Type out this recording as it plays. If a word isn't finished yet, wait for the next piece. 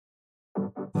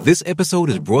This episode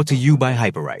is brought to you by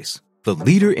Hyperice, the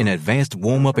leader in advanced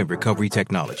warm-up and recovery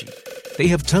technology. They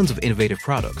have tons of innovative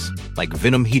products, like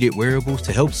Venom-heated wearables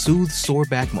to help soothe sore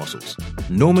back muscles,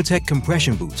 Normatec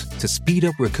compression boots to speed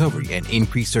up recovery and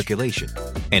increase circulation,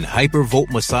 and Hypervolt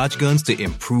massage guns to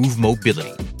improve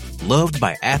mobility. Loved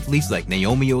by athletes like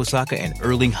Naomi Osaka and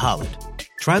Erling Haaland.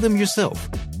 Try them yourself.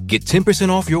 Get 10%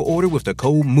 off your order with the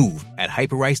code MOVE at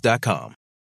Hyperice.com.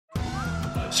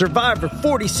 Survivor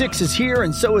 46 is here,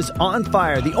 and so is On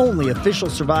Fire, the only official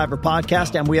Survivor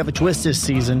podcast, and we have a twist this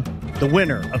season. The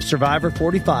winner of Survivor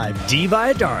 45, Dee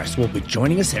Valladares, will be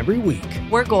joining us every week.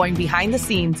 We're going behind the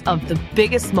scenes of the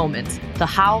biggest moments, the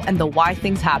how and the why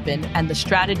things happen, and the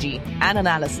strategy and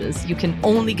analysis you can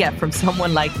only get from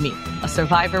someone like me, a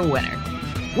Survivor winner.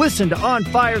 Listen to On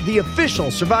Fire, the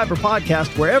official Survivor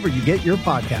podcast, wherever you get your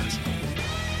podcasts.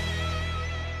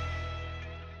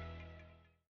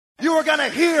 You are going to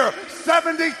hear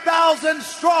 70,000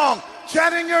 strong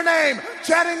chanting your name,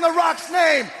 chanting The Rock's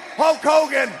name. Hulk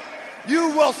Hogan, you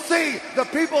will see the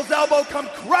people's elbow come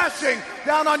crashing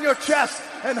down on your chest.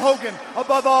 And Hogan,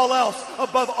 above all else,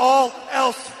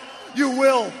 you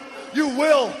will.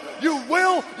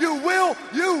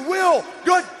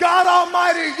 Good God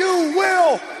Almighty, you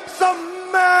will smell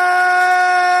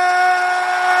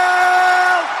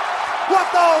what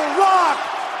The Rock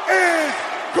is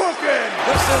cooking.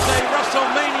 This is a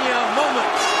WrestleMania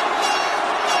moment.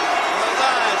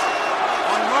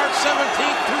 On March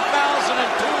 17th,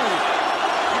 2002.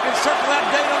 You can circle that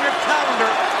date on your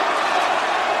calendar.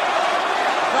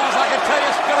 Because I can tell you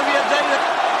it's going to be a day that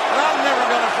I'm never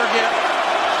going to forget.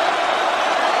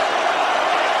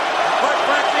 Quite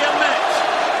frankly, a match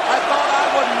I thought I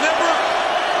would never,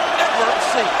 ever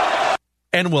see.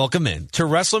 And welcome in to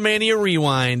WrestleMania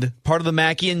Rewind, part of the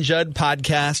Mackey and Judd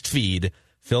podcast feed.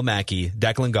 Phil Mackey,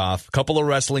 Declan Goff, a couple of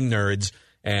wrestling nerds,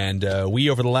 and we,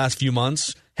 over the last few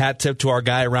months, hat tip to our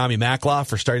guy, Rami Makloff,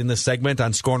 for starting this segment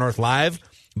on Score North Live.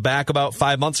 Back about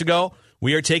 5 months ago,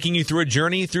 we are taking you through a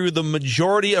journey through the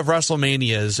majority of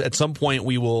WrestleManias. At some point,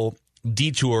 we will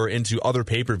detour into other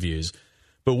pay-per-views.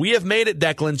 But we have made it,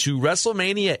 Declan, to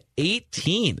WrestleMania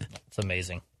 18. It's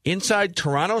amazing. Inside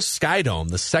Toronto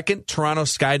Skydome, the second Toronto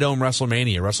Skydome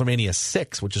WrestleMania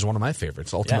 6, which is one of my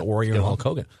favorites, Ultimate Warrior and Hulk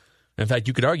Hogan. In fact,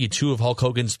 you could argue two of Hulk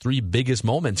Hogan's three biggest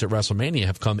moments at WrestleMania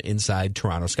have come inside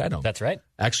Toronto Skydome. That's right.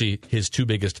 Actually, his two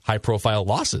biggest high-profile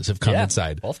losses have come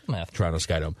inside both of them have. Toronto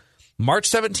Skydome. March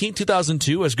 17,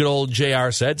 2002, as good old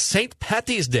JR said, St.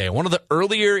 Patty's Day, one of the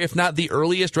earlier, if not the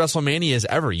earliest WrestleManias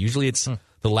ever. Usually it's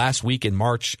the last week in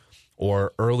March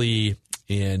or early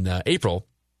in April.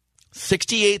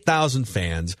 68,000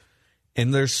 fans,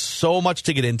 and there's so much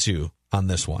to get into on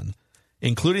this one,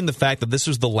 including the fact that this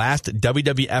was the last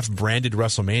WWF-branded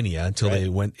WrestleMania until they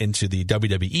went into the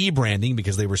WWE branding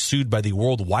because they were sued by the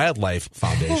World Wildlife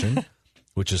Foundation,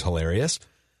 which is hilarious.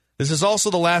 This is also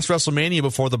the last WrestleMania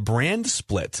before the brand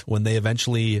split, when they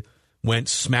eventually went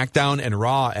SmackDown and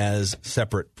Raw as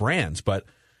separate brands. But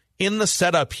in the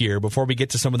setup here, before we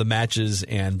get to some of the matches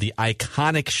and the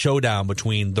iconic showdown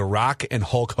between The Rock and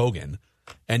Hulk Hogan,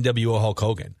 NWO Hulk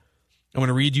Hogan, I'm going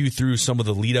to read you through some of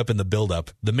the lead-up and the build-up.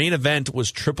 The main event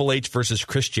was Triple H versus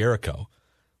Chris Jericho,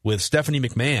 with Stephanie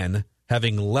McMahon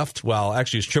having left, well,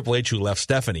 actually it was Triple H who left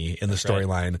Stephanie in the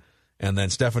storyline, and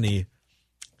then Stephanie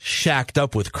shacked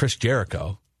up with Chris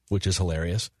Jericho, which is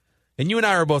hilarious. And you and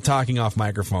I were both talking off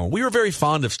microphone. We were very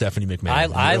fond of Stephanie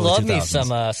McMahon. I love me some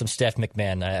Steph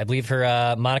McMahon. I believe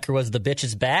her moniker was "The Bitch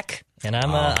is Back," and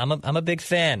I'm a big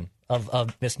fan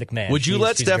of Miss McMahon. Would you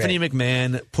let Stephanie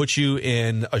McMahon put you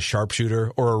in a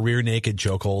sharpshooter or a rear naked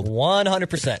chokehold?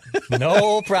 100%.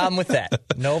 No problem with that.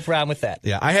 No problem with that.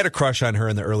 Yeah, I had a crush on her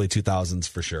in the early 2000s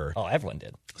for sure. Oh, everyone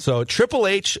did. So Triple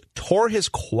H tore his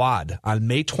quad on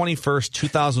May 21st,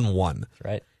 2001. That's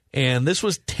right. And this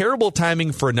was terrible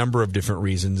timing for a number of different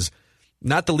reasons,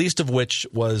 not the least of which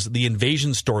was the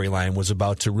Invasion storyline was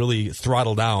about to really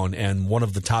throttle down, and one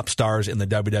of the top stars in the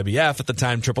WWF at the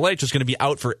time, Triple H, was going to be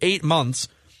out for 8 months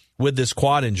with this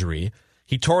quad injury.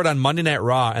 He tore it on Monday Night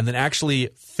Raw and then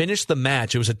actually finished the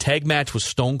match. It was a tag match with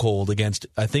Stone Cold against,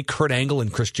 I think, Kurt Angle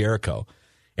and Chris Jericho.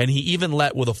 And he even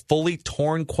let, with a fully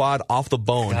torn quad off the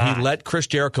bone, he let Chris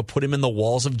Jericho put him in the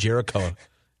walls of Jericho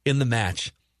in the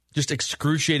match. Just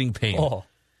excruciating pain. Oh.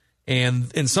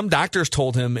 And some doctors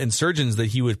told him, and surgeons, that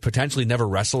he would potentially never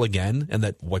wrestle again and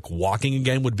that like walking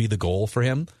again would be the goal for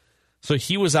him. So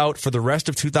he was out for the rest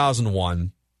of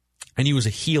 2001, and he was a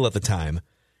heel at the time.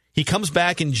 He comes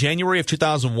back in January of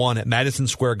 2001 at Madison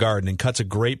Square Garden and cuts a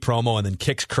great promo and then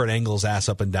kicks Kurt Angle's ass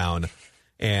up and down.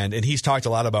 And he's talked a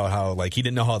lot about how like he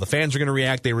didn't know how the fans were going to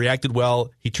react. They reacted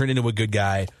well. He turned into a good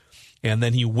guy. and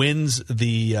then he wins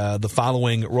the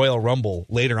following Royal Rumble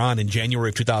later on in January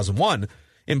of 2001.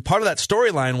 And part of that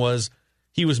storyline was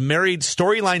he was married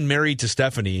to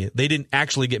Stephanie. They didn't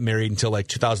actually get married until like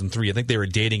 2003. I think they were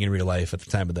dating in real life at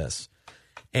the time of this.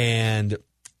 And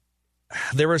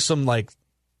there was some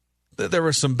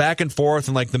back and forth,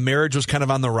 and like the marriage was kind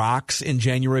of on the rocks in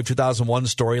January of 2001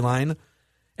 storyline.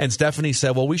 And Stephanie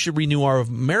said, well, we should renew our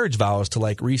marriage vows to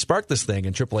like re-spark this thing.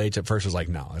 And Triple H at first was like,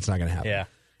 no, it's not going to happen. Yeah.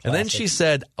 And then she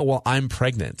said, well, I'm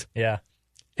pregnant. Yeah.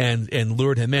 And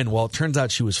lured him in. Well, it turns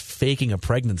out she was faking a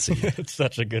pregnancy. It's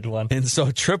such a good one. And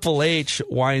so Triple H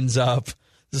winds up,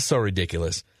 this is so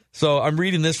ridiculous. So I'm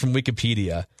reading this from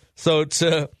Wikipedia. So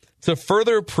to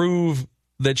further prove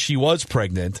that she was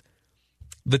pregnant,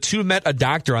 the two met a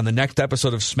doctor on the next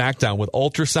episode of SmackDown with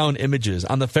ultrasound images.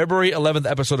 On the February 11th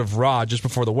episode of Raw, just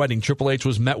before the wedding, Triple H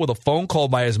was met with a phone call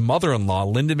by his mother-in-law,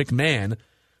 Linda McMahon,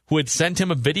 who had sent him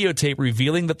a videotape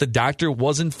revealing that the doctor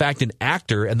was in fact an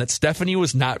actor and that Stephanie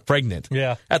was not pregnant.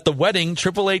 Yeah. At the wedding,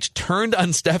 Triple H turned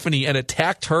on Stephanie and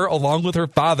attacked her along with her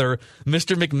father,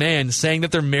 Mr. McMahon, saying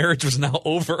that their marriage was now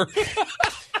over.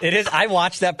 It is. I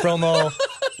watched that promo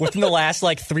within the last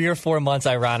like 3 or 4 months,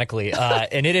 ironically,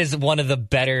 and it is one of the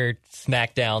better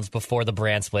SmackDowns before the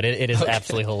brand split. It is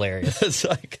absolutely hilarious. It's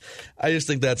like, I just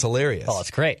think that's hilarious. Oh, it's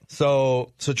great.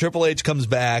 So Triple H comes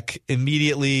back,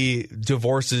 immediately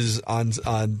divorces on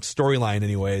storyline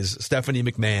anyways, Stephanie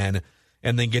McMahon,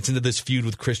 and then gets into this feud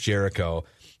with Chris Jericho.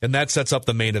 And that sets up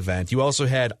the main event. You also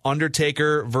had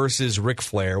Undertaker versus Ric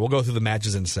Flair. We'll go through the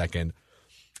matches in a second.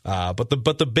 But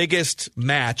the biggest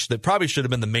match that probably should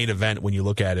have been the main event when you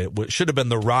look at it should have been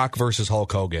The Rock versus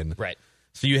Hulk Hogan. Right.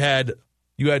 So you had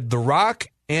The Rock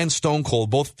and Stone Cold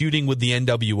both feuding with the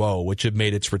NWO, which had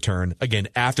made its return again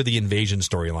after the Invasion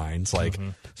storylines. Like,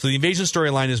 so the Invasion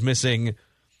storyline is missing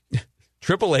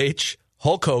Triple H,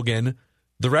 Hulk Hogan,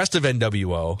 the rest of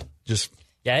NWO.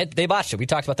 Yeah, they botched it. We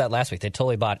talked about that last week. They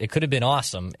totally botched it. It could have been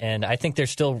awesome, and I think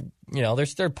there's still,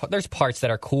 there's parts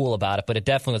that are cool about it, but it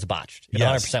definitely was botched. It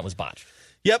 100% was botched.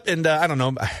 Yep, and I don't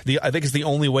know. I think it's the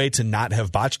only way to not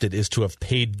have botched it is to have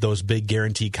paid those big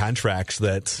guaranteed contracts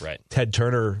that Ted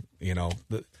Turner,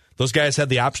 those guys had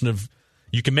the option of,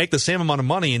 you can make the same amount of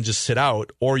money and just sit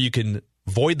out, or you can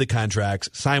void the contracts,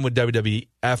 sign with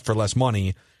WWF for less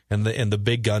money, and the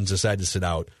big guns decide to sit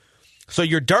out. So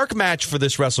your dark match for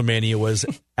this WrestleMania was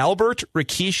Albert,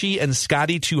 Rikishi, and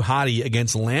Scotty 2 Hotty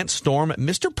against Lance Storm,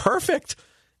 Mr. Perfect,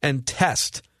 and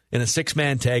Test in a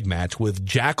 6-man tag match with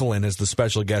Jacqueline as the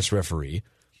special guest referee.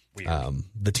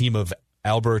 The team of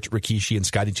Albert, Rikishi, and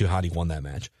Scotty 2 Hotty won that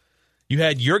match. You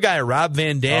had your guy, Rob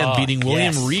Van Dam, beating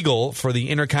William Regal for the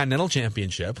Intercontinental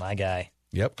Championship. My guy.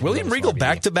 Yep. William Regal,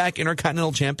 back-to-back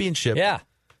Intercontinental Championship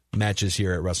matches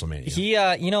here at WrestleMania. He,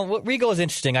 what Regal is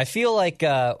interesting. I feel like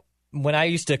when I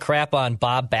used to crap on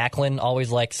Bob Backlund,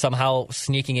 always like somehow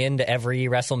sneaking into every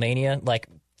WrestleMania, like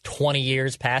 20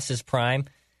 years past his prime,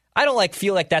 I don't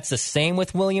feel like that's the same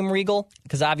with William Regal,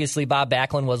 because obviously Bob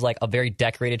Backlund was like a very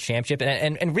decorated championship,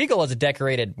 and Regal was a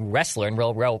decorated wrestler and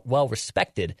well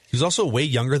respected. He was also way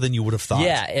younger than you would have thought.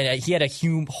 Yeah, and he had a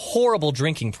horrible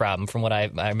drinking problem from what I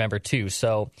remember too.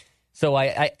 So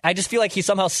I just feel like he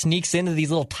somehow sneaks into these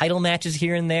little title matches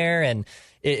here and there, and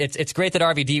it's great that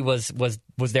RVD was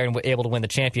there and able to win the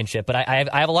championship. But I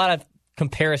have a lot of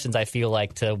comparisons, I feel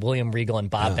like, to William Regal and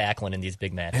Bob Backlund in these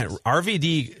big matches. And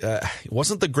RVD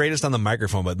wasn't the greatest on the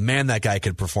microphone, but man, that guy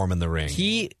could perform in the ring.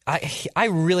 I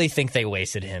really think they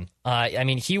wasted him.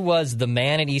 He was the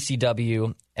man at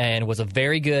ECW and was a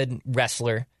very good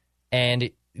wrestler. And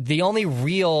the only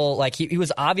real, he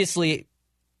was obviously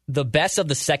the best of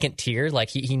the second tier.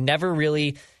 He never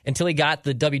really, until he got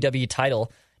the WWE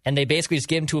title, and they basically just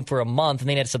gave him to him for a month, and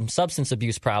then he had some substance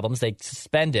abuse problems. They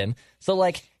suspend him.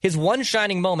 So, his one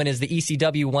shining moment is the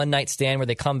ECW one-night stand where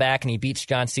they come back and he beats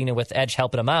John Cena with Edge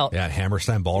helping him out. Yeah,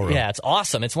 Hammerstein Ballroom. Yeah, it's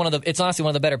awesome. It's honestly one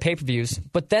of the better pay-per-views.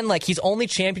 But then, he's only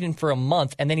champion for a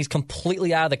month, and then he's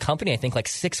completely out of the company, I think,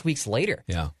 6 weeks later.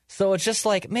 Yeah. So it's just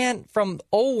man, from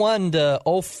 01 to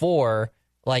 04,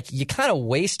 you kind of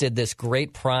wasted this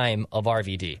great prime of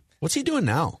RVD. What's he doing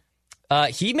now?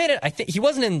 He made it. I think he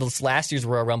wasn't in this last year's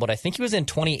Royal Rumble. But I think he was in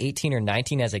 2018 or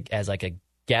 19 as a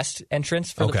guest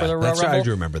entrance for the Royal Rumble. I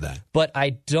do remember that. But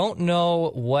I don't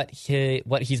know what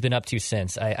he's been up to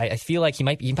since. I feel like he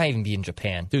might even be in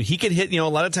Japan. Dude, he could hit. A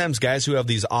lot of times guys who have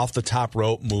these off the top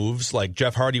rope moves, like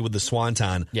Jeff Hardy with the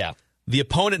Swanton. Yeah. The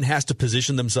opponent has to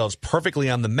position themselves perfectly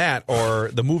on the mat or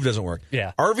the move doesn't work.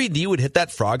 Yeah. RVD would hit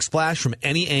that frog splash from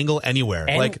any angle, anywhere.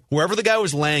 Wherever the guy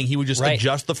was laying, he would just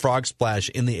adjust the frog splash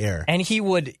in the air. And he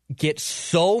would get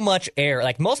so much air.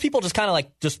 Most people just kind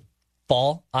of just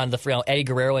fall on the Eddie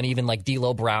Guerrero and even like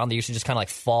D'Lo Brown. They used to just kind of like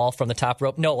fall from the top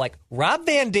rope. No, like Rob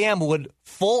Van Dam would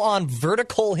full on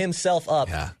vertical himself up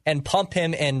and pump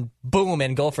him and boom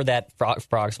and go for that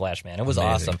frog splash, man. It was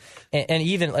awesome.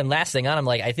 And last thing on him,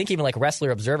 like I think even like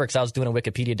Wrestler Observer, because I was doing a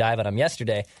Wikipedia dive on him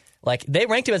yesterday, like they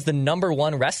ranked him as the number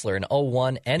 1 wrestler in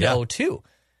 01 and 02.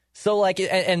 So like,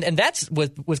 and that's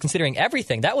was considering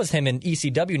everything. That was him in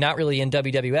ECW, not really in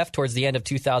WWF towards the end of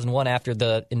 2001 after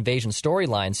the Invasion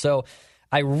storyline. So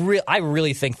I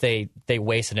really think they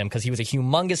wasted him because he was a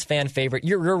humongous fan favorite.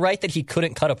 You're right that he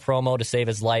couldn't cut a promo to save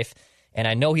his life, and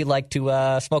I know he liked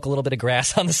to smoke a little bit of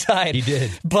grass on the side. He did,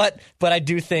 but I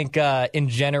do think in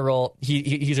general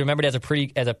he's remembered as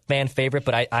a fan favorite.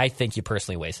 But I think you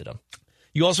personally wasted him.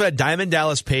 You also had Diamond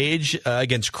Dallas Page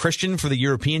against Christian for the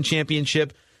European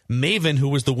Championship. Maven, who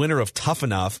was the winner of Tough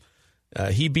Enough,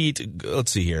 he beat.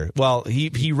 Let's see here. Well,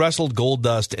 he wrestled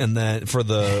Goldust and then for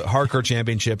the Hardcore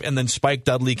Championship, and then Spike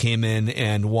Dudley came in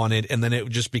and won it, and then it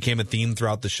just became a theme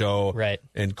throughout the show. Right.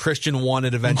 And Christian won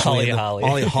it eventually.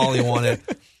 Molly Holly won it,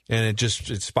 and it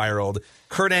spiraled.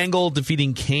 Kurt Angle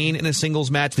defeating Kane in a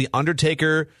singles match. The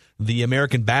Undertaker, the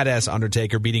American Badass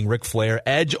Undertaker, beating Ric Flair.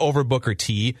 Edge over Booker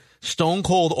T. Stone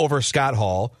Cold over Scott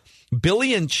Hall.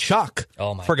 Billy and Chuck.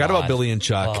 Oh my Forgot God. about Billy and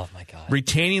Chuck. Oh my God.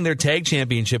 Retaining their tag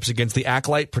championships against the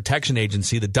Acolyte Protection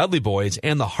Agency, the Dudley Boys,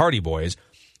 and the Hardy Boys.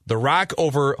 The Rock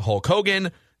over Hulk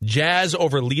Hogan. Jazz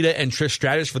over Lita and Trish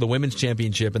Stratus for the Women's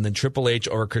Championship. And then Triple H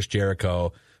over Chris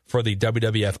Jericho for the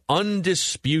WWF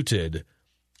Undisputed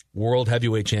World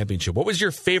Heavyweight Championship. What was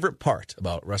your favorite part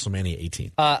about WrestleMania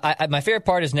 18? My favorite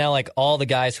part is now like all the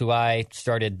guys who I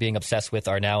started being obsessed with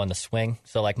are now in the swing.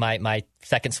 So like my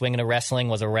second swing into wrestling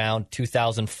was around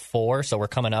 2004. So we're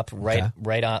coming up right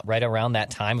around that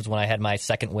time was when I had my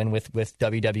second win with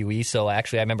WWE. So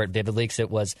actually I remember it vividly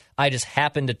because I just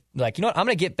happened to like, you know what, I'm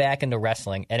going to get back into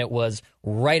wrestling. And it was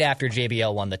right after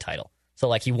JBL won the title. So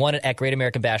like he won it at Great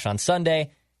American Bash on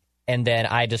Sunday. And then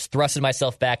I just thrusted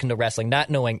myself back into wrestling, not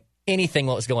knowing anything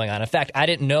what was going on. In fact, I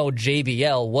didn't know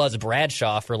JBL was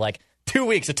Bradshaw for like 2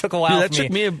 weeks. It took a while. That took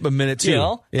me a minute too. You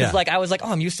know, yeah. Like I was like,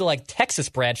 oh, I'm used to like Texas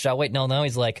Bradshaw. Wait, no,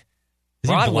 he's like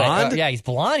Broadway. He blonde? Yeah, he's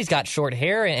blonde. He's got short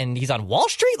hair, and he's on Wall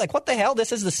Street. Like, what the hell?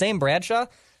 This is the same Bradshaw.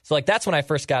 So like that's when I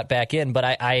first got back in. But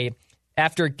I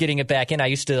after getting it back in, I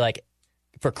used to like.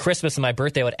 For Christmas and my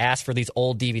birthday, I would ask for these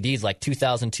old DVDs like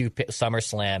 2002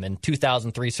 SummerSlam and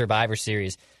 2003 Survivor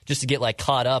Series just to get like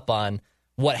caught up on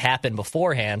what happened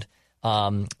beforehand.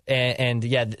 And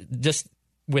yeah, just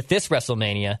with this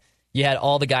WrestleMania, you had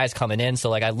all the guys coming in. So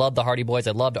like I loved the Hardy Boys.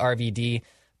 I loved RVD.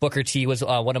 Booker T was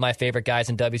one of my favorite guys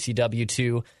in WCW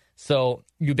too. So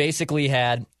you basically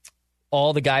had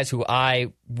all the guys who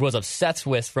I was obsessed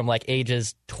with from like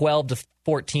ages 12 to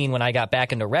 14 when I got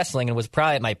back into wrestling and was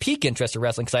probably at my peak interest in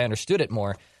wrestling because I understood it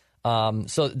more.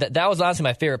 So that was honestly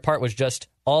my favorite part was just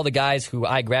all the guys who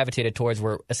I gravitated towards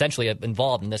were essentially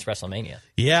involved in this WrestleMania.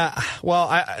 Yeah,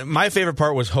 well, my favorite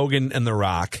part was Hogan and The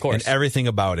Rock and everything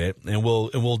about it, and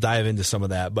we'll dive into some of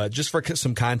that. But just for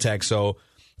some context, so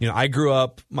you know, I grew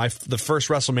up the first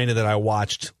WrestleMania that I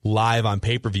watched live on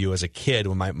pay-per-view as a kid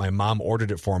when my mom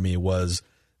ordered it for me was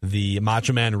the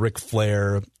Macho Man Ric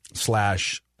Flair /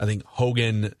 I think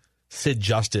Hogan Sid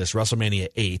Justice WrestleMania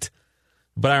 8.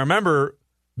 But I remember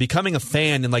becoming a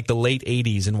fan in like the late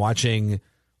 80s and watching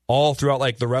all throughout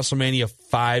like the WrestleMania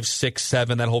 5, 6,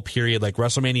 7, that whole period. Like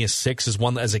WrestleMania 6 is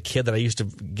one as a kid that I used to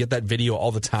get that video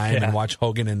all the time and watch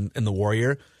Hogan and the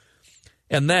Warrior.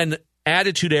 And then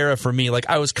Attitude Era for me, like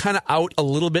I was kind of out a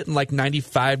little bit in like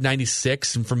 95,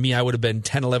 96. And for me, I would have been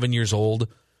 10, 11 years old.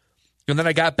 And then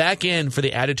I got back in for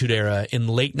the Attitude Era in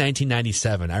late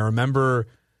 1997. I remember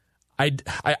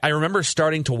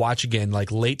starting to watch again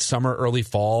like late summer, early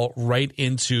fall, right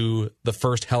into the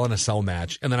first Hell in a Cell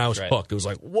match, and then I was hooked. It was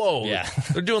like, whoa,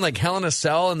 they're doing like Hell in a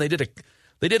Cell, and they did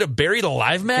a Buried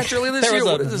Alive match earlier this year.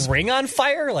 What is this ring on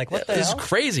fire? Like what the hell? This is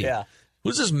crazy. Yeah.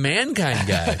 Who's this Mankind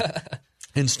guy?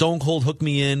 And Stone Cold hooked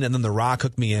me in, and then The Rock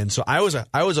hooked me in. So I was a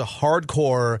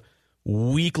hardcore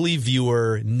weekly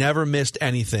viewer, never missed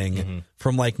anything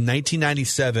from like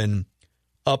 1997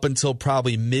 up until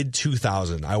probably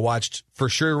mid-2000. I watched for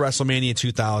sure WrestleMania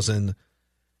 2000,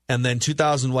 and then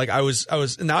 2000, like I was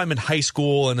now I'm in high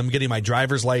school and I'm getting my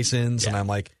driver's license and I'm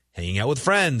like hanging out with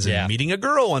friends and meeting a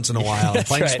girl once in a while and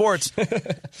playing sports.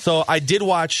 So I did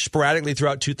watch sporadically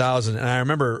throughout 2000, and I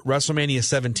remember WrestleMania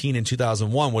 17 in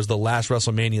 2001 was the last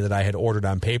WrestleMania that I had ordered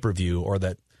on pay-per-view, or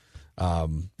that I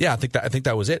think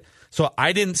that was it. So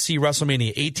I didn't see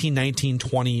WrestleMania 18, 19,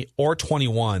 20 or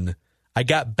 21. I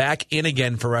got back in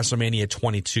again for WrestleMania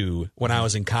 22 when I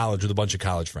was in college with a bunch of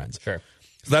college friends. Sure.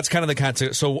 So that's kind of the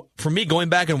concept. So for me, going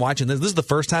back and watching this is the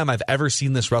first time I've ever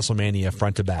seen this WrestleMania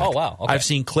front to back. Oh, wow. Okay. I've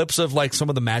seen clips of like some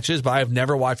of the matches, but I've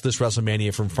never watched this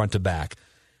WrestleMania from front to back.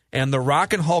 And The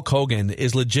Rock and Hulk Hogan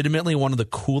is legitimately one of the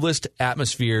coolest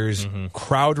atmospheres,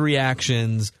 crowd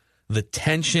reactions, the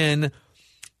tension,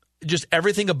 just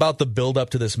everything about the build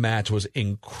up to this match was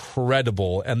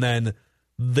incredible. And then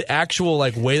the actual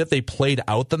like way that they played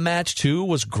out the match too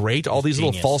was great. All these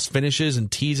little false finishes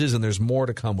and teases, and there's more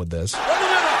to come with this.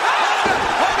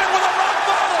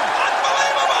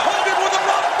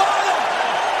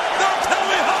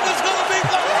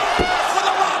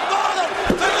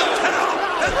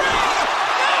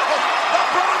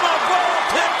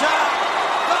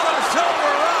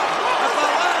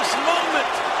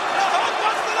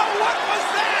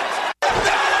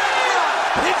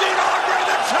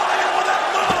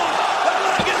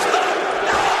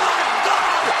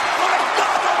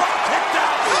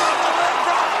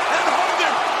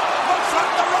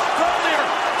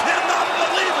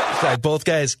 Both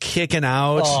guys kicking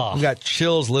out. Oh. We got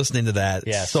chills listening to that.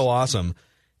 Yes. So awesome.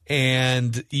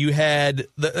 And you had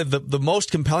the most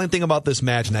compelling thing about this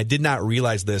match, and I did not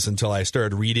realize this until I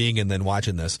started reading and then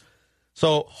watching this.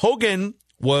 So Hogan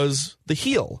was the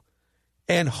heel.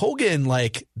 And Hogan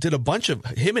did a bunch of,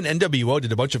 him and NWO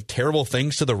did a bunch of terrible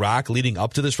things to The Rock leading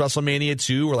up to this WrestleMania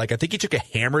 2, where I think he took a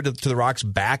hammer to The Rock's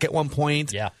back at one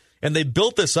point. Yeah. And they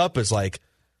built this up as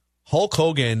Hulk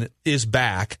Hogan is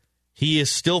back. He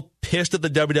is still pissed at the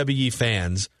WWE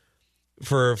fans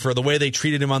for the way they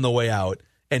treated him on the way out,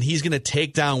 and he's going to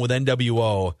take down with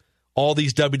NWO all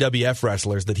these WWF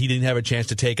wrestlers that he didn't have a chance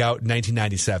to take out in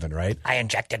 1997, right? I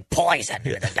injected poison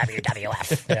into the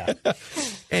WWF. Yeah.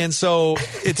 And so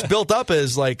it's built up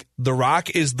as The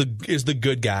Rock is the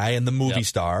good guy and the movie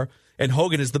star, and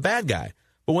Hogan is the bad guy.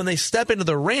 But when they step into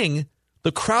the ring,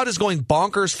 the crowd is going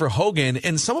bonkers for Hogan,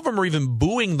 and some of them are even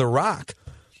booing The Rock.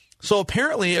 So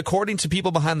apparently, according to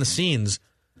people behind the scenes,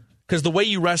 because the way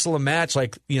you wrestle a match,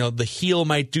 the heel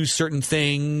might do certain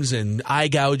things and eye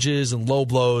gouges and low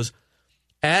blows,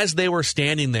 as they were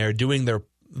standing there doing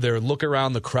their look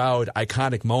around the crowd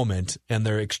iconic moment and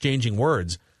they're exchanging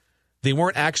words, they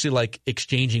weren't actually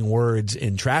exchanging words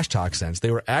in trash talk sense.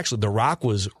 They were actually, The Rock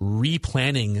was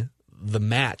replanning the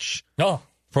match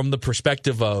from the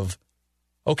perspective of,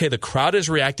 okay, the crowd is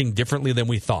reacting differently than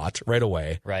we thought right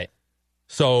away. Right.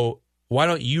 So why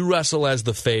don't you wrestle as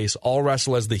the face, I'll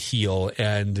wrestle as the heel,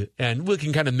 and we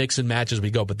can kind of mix and match as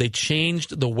we go. But they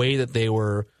changed the way that they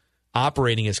were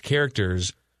operating as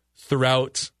characters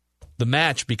throughout the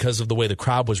match because of the way the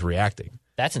crowd was reacting.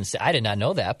 That's insane. I did not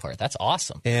know that part. That's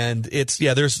awesome. And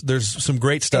there's some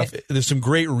great stuff. There's some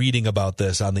great reading about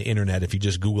this on the internet if you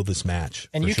just Google this match.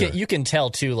 And you can tell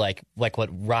too, like what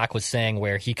Rock was saying,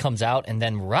 where he comes out and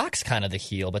then Rock's kind of the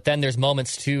heel, but then there's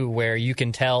moments too where you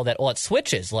can tell that it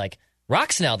switches.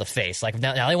 Rock's now the face.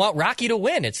 Now they want Rocky to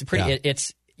win. It's pretty.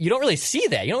 It's you don't really see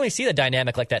that. You don't really see the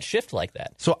dynamic like that shift like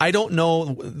that. So I don't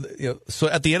know. So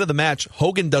at the end of the match,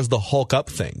 Hogan does the Hulk up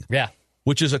thing. Yeah.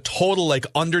 Which is a total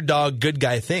underdog good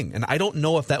guy thing. And I don't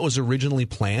know if that was originally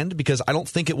planned, because I don't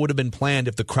think it would have been planned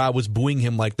if the crowd was booing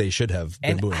him like they should have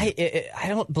been booing him. I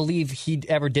don't believe he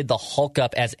ever did the Hulk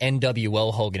up as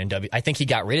NWO Hogan in I think he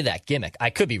got rid of that gimmick. I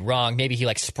could be wrong. Maybe he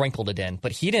sprinkled it in,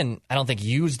 but he didn't, I don't think,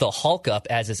 use the Hulk up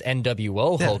as his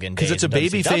NWO Hogan. Because it's a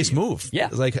babyface move. Yeah.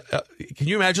 Can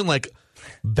you imagine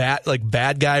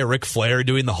bad guy Ric Flair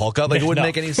doing the Hulk up? It wouldn't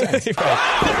make any sense.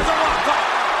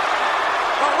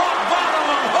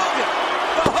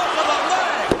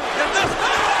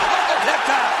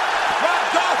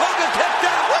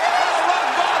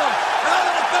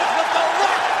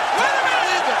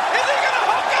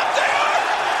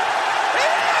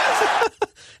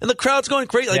 And the crowd's going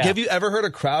crazy. Have you ever heard a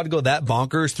crowd go that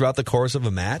bonkers throughout the course of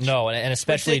a match? No, and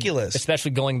especially ridiculous. Especially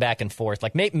going back and forth.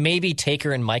 Maybe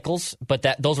Taker and Michaels, but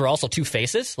those were also two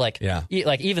faces.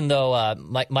 Even though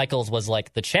Michaels was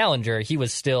the challenger, he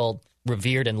was still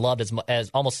revered and loved as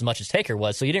almost as much as Taker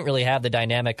was. So you didn't really have the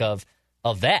dynamic of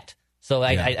that. So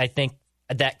I think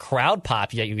that crowd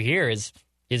pop that you hear is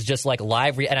just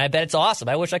live, and I bet it's awesome.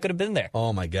 I wish I could have been there.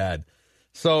 Oh my God!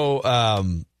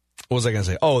 So. What was I going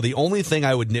to say? Oh, the only thing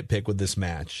I would nitpick with this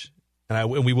match, and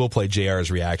we will play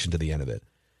JR's reaction to the end of it,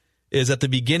 is at the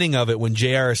beginning of it when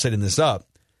JR is setting this up,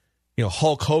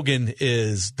 Hulk Hogan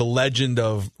is the legend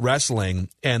of wrestling,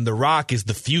 and The Rock is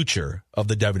the future of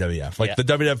the WWF. The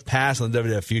WWF past and the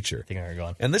WWF future. I think I heard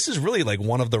going. And this is really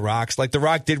one of The Rock's. The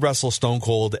Rock did wrestle Stone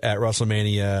Cold at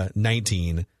WrestleMania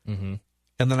 19. Mm-hmm.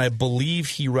 And then I believe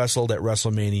he wrestled at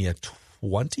WrestleMania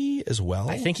 20 as well.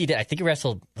 I think he did. I think he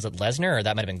wrestled, was it Lesnar, or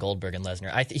that might have been Goldberg and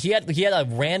Lesnar? He had a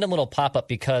random little pop up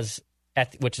because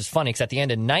which is funny because at the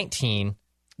end of 19,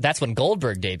 that's when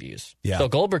Goldberg debuts. Yeah. So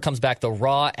Goldberg comes back to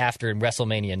Raw after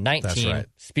WrestleMania 19, That's right.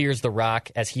 spears The Rock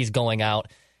as he's going out,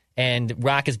 and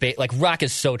Rock is Rock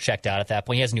is so checked out at that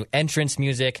point. He has new entrance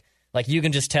music. Like, you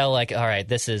can just tell, like, all right,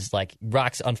 this is like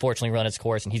Rock's unfortunately run its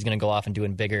course, and he's going to go off and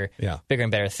doing bigger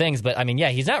and better things. But I mean, yeah,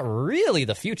 he's not really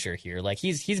the future here. Like,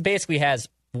 he's basically has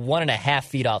 1.5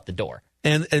 feet out the door.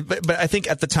 But I think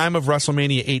at the time of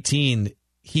WrestleMania 18,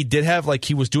 he did have, like,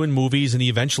 he was doing movies, and he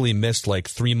eventually missed like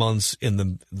 3 months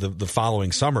in the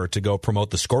following summer to go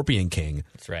promote the Scorpion King.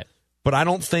 That's right. But I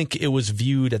don't think it was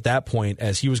viewed at that point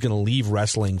as he was going to leave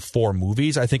wrestling for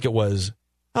movies. I think it was,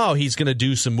 he's going to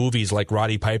do some movies like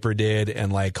Roddy Piper did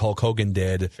and like Hulk Hogan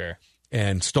did. Sure.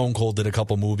 And Stone Cold did a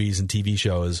couple movies and TV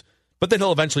shows. But then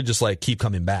he'll eventually just like keep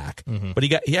coming back. Mm-hmm. But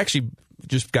he actually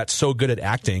just got so good at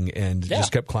acting and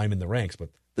just kept climbing the ranks. But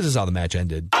this is how the match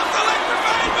ended.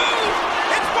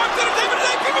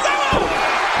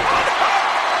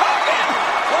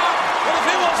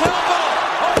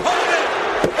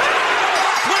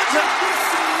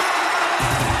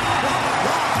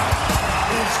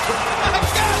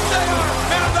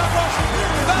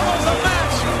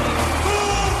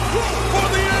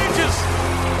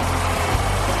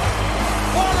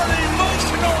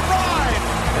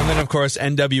 And then, of course,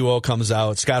 NWO comes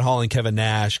out, Scott Hall and Kevin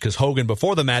Nash, because Hogan,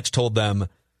 before the match, told them,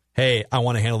 hey, I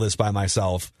want to handle this by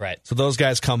myself. Right. So those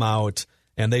guys come out,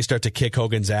 and they start to kick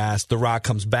Hogan's ass. The Rock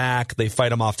comes back, they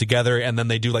fight him off together, and then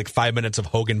they do like 5 minutes of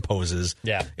Hogan poses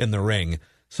in the ring.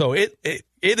 So it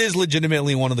is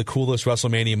legitimately one of the coolest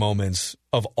WrestleMania moments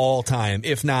of all time,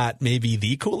 if not maybe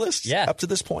the coolest up to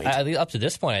this point. Up to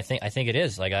this point, I think it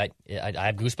is. Like, I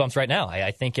have goosebumps right now.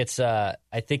 I think it's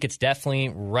definitely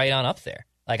right on up there.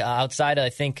 Like, outside of, I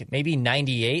think, maybe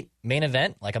 98 main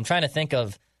event. Like, I'm trying to think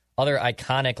of other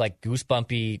iconic, like,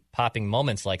 goosebumpy popping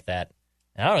moments like that.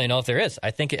 And I don't really know if there is.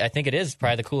 I think it is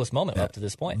probably the coolest moment up to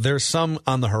this point. There's some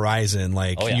on the horizon.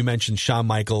 Like, you mentioned Shawn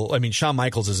Michaels. I mean, Shawn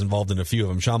Michaels is involved in a few of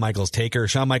them. Shawn Michaels Taker.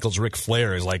 Shawn Michaels Ric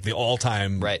Flair is like the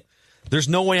all-time. Right. There's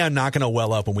no way I'm not going to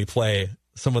well up when we play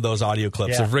some of those audio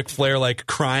clips of Ric Flair, like,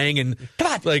 crying and,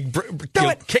 like,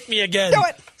 kick me again. Do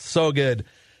it. So good.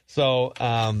 So,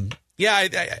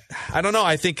 I don't know.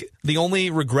 I think the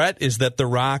only regret is that The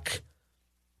Rock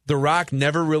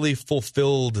never really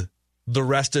fulfilled the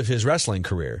rest of his wrestling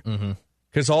career.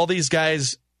 Because all these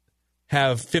guys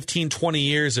have 15, 20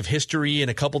 years of history and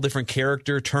a couple different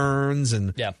character turns.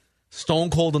 And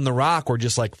Stone Cold and The Rock were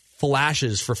just like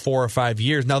flashes for 4 or 5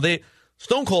 years. Now,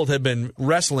 Stone Cold had been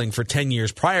wrestling for 10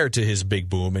 years prior to his big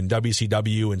boom in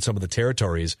WCW and some of the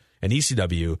territories and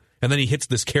ECW. And then he hits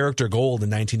this character gold in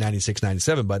 1996,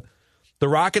 97. But The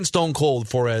Rock and Stone Cold,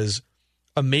 for as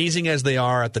amazing as they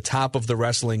are at the top of the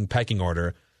wrestling pecking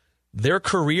order, their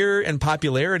career and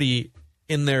popularity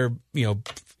in their,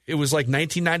 it was like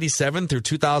 1997 through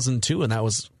 2002, and that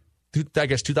was, I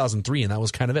guess, 2003, and that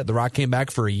was kind of it. The Rock came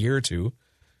back for a year or two,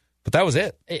 but that was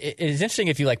it. It's interesting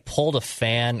if you, like, pulled a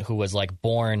fan who was, like,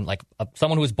 born, like,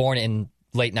 someone who was born in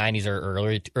late 90s or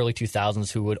early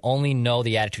 2000s who would only know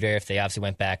the Attitude Era if they obviously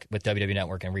went back with WWE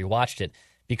Network and rewatched it.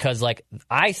 Because, like,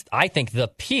 I think the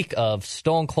peak of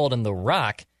Stone Cold and The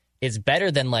Rock is better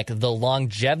than, like, the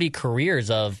longevity careers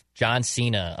of John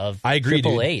Cena, of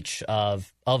Triple H,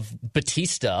 of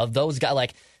Batista, of those guys.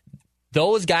 Like,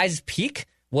 those guys' peak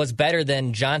was better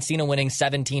than John Cena winning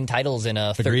 17 titles in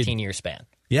a 13-year span.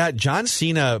 Yeah, John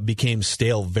Cena became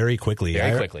stale very quickly.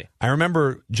 Very quickly. I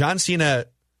remember John Cena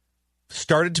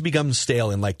started to become stale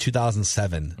in, like,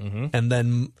 2007, and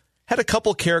then had a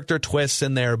couple character twists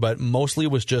in there, but mostly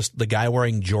was just the guy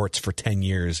wearing jorts for 10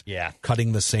 years,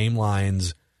 cutting the same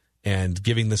lines and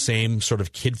giving the same sort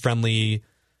of kid-friendly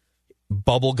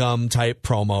bubblegum type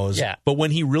promos. Yeah. But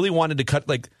when he really wanted to cut,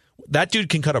 like, that dude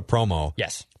can cut a promo.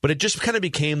 Yes. But it just kind of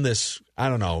became this, I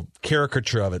don't know,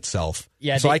 caricature of itself.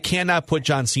 Yeah. So I cannot put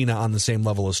John Cena on the same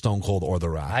level as Stone Cold or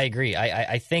The Rock. I agree.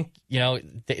 I think, they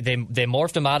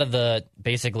morphed him out of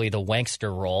basically the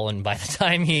wankster role, and by the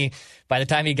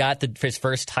time he got his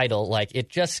first title, like, it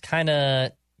just kind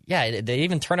of, they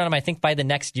even turned on him. I think by the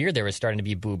next year there was starting to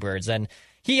be boo birds, and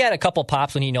he had a couple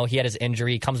pops when he had his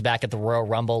injury. He comes back at the Royal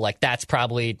Rumble. Like, that's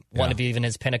probably one of even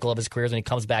his pinnacle of his career when he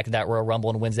comes back to that Royal Rumble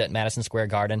and wins it at Madison Square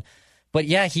Garden. But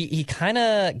yeah, he kind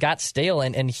of got stale,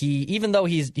 and he, even though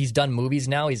he's done movies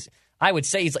now, I would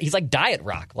say he's like Diet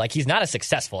Rock. Like, he's not as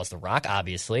successful as The Rock,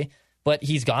 obviously, but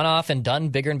he's gone off and done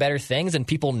bigger and better things, and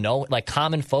people know, like,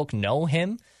 common folk know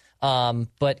him.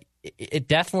 But it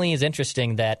definitely is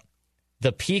interesting that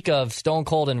the peak of Stone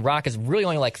Cold and Rock is really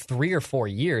only like 3 or 4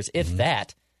 years, if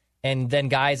that. And then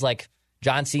guys like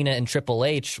John Cena and Triple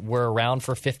H were around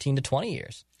for 15 to 20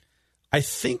 years. I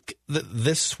think that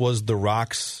this was The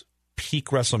Rock's peak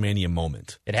WrestleMania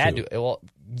moment. It had to. Well,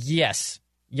 yes,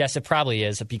 it probably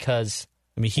is because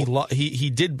I mean he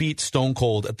did beat Stone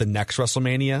Cold at the next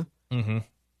WrestleMania. Mm-hmm.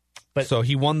 So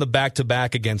he won the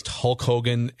back-to-back against Hulk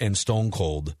Hogan and Stone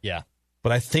Cold. Yeah.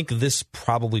 But I think this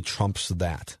probably trumps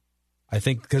that. I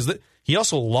think because he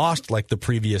also lost like the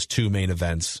previous 2 main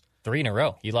events. 3 in a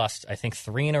row. He lost, I think,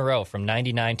 3 in a row from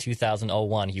 99,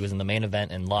 2001. He was in the main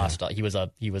event and lost. Yeah. He was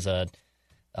a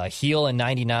heel in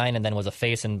 99 and then was a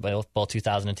face in both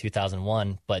 2000 and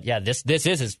 2001. But yeah, this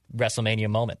is his WrestleMania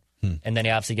moment. And then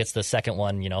he obviously gets the second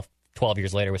one, 12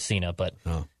 years later with Cena. But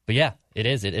yeah, it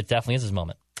is. It definitely is his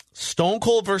moment. Stone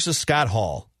Cold versus Scott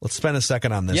Hall. Let's spend a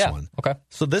second on this one. Okay.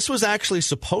 So this was actually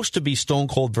supposed to be Stone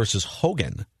Cold versus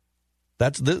Hogan.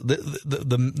 That's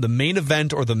the main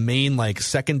event or the main like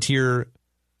second tier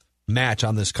match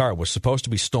on this card was supposed to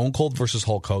be Stone Cold versus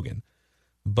Hulk Hogan.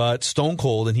 But Stone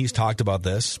Cold, and he's talked about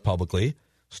this publicly,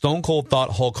 Stone Cold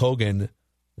thought Hulk Hogan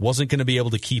wasn't going to be able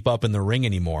to keep up in the ring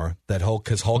anymore.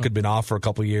 Because Hulk had been off for a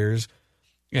couple years.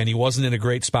 And he wasn't in a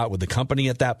great spot with the company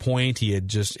at that point. He had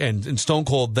just and Stone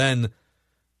Cold then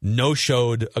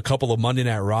no-showed a couple of Monday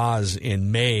Night Raws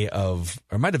in May of,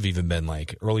 or might have even been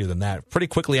like earlier than that. Pretty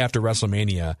quickly after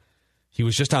WrestleMania, he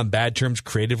was just on bad terms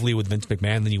creatively with Vince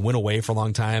McMahon. Then he went away for a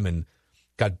long time and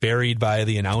got buried by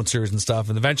the announcers and stuff.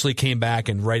 And eventually came back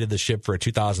and righted the ship for a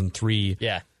 2003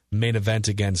 main event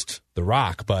against The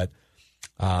Rock. But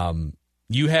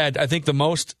you had, I think the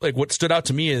most, like what stood out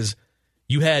to me is,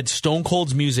 you had Stone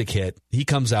Cold's music hit. He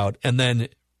comes out, and then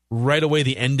right away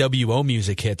the NWO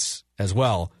music hits as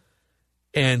well.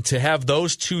 And to have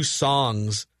those 2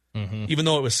 songs, even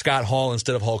though it was Scott Hall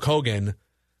instead of Hulk Hogan,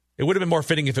 it would have been more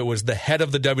fitting if it was the head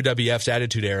of the WWF's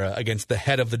Attitude Era against the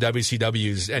head of the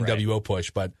WCW's NWO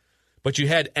push. But you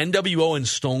had NWO and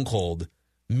Stone Cold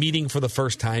meeting for the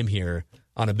first time here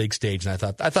on a big stage, and I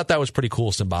thought that was pretty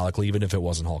cool symbolically, even if it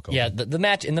wasn't Hulk Hogan. Yeah, the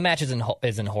match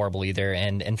isn't horrible either,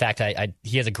 and in fact,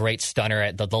 he has a great stunner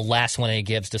at the last one that he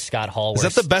gives to Scott Hall. Is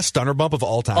that the best stunner bump of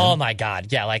all time? Oh my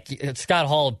God, yeah! Like Scott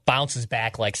Hall bounces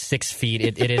back like 6 feet.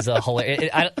 It is a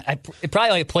hilarious. It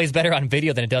probably plays better on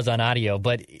video than it does on audio,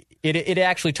 but it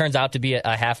actually turns out to be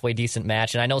a halfway decent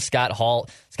match. And I know Scott Hall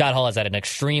has had an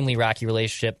extremely rocky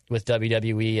relationship with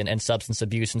WWE and substance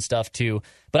abuse and stuff too.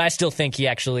 But I still think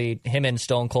him and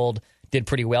Stone Cold did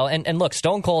pretty well. And look,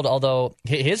 Stone Cold, although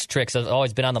his tricks have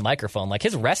always been on the microphone, like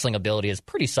his wrestling ability is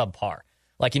pretty subpar.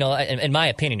 Like, in my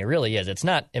opinion, it really is. It's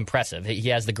not impressive. He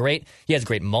has great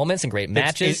moments and great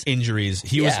matches. Injuries.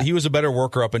 He was a better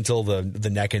worker up until the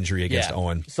neck injury against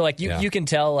Owen. So you can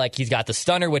tell like he's got the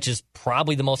stunner, which is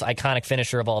probably the most iconic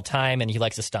finisher of all time, and he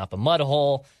likes to stomp a mud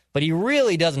hole. But he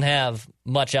really doesn't have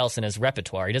much else in his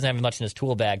repertoire. He doesn't have much in his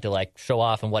tool bag to like show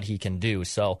off and what he can do.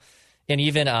 So, and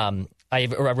even I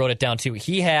wrote it down too.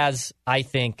 He has, I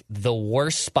think, the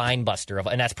worst spine buster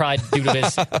and that's probably due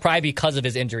to probably because of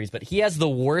his injuries. But he has the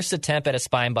worst attempt at a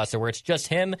spine buster where it's just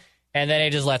him, and then he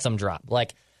just lets him drop.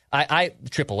 Like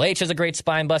Triple H has a great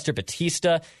spine buster,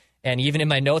 Batista. And even in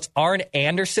my notes, Arn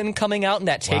Anderson coming out in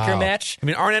that Taker match. I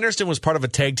mean, Arn Anderson was part of a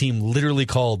tag team literally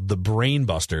called the Brain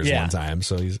Busters one time.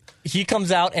 So he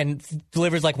comes out and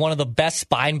delivers like one of the best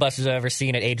spine busters I've ever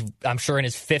seen at age, I'm sure in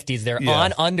his 50s there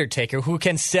on Undertaker, who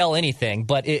can sell anything.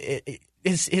 But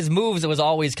his moves, it was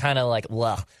always kind of like,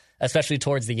 blah, especially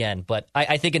towards the end. But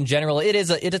I think in general,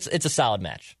 it's a solid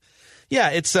match.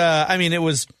 Yeah, it's. I mean, it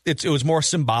was more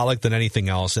symbolic than anything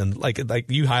else, and like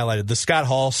you highlighted the Scott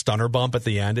Hall stunner bump at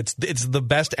the end. It's the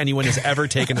best anyone has ever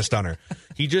taken a stunner.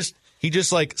 He just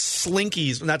like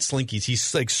slinkies, not slinkies.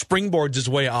 He's like springboards his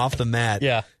way off the mat,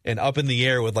 and up in the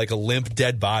air with like a limp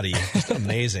dead body. Just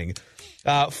amazing.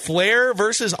 Flair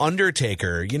versus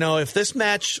Undertaker. If this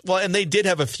match, and they did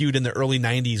have a feud in the early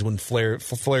 '90s when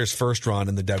Flair's first run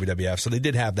in the WWF, so they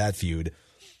did have that feud.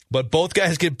 But both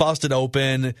guys get busted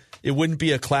open. It wouldn't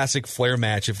be a classic Flair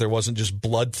match if there wasn't just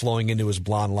blood flowing into his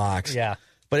blonde locks. Yeah.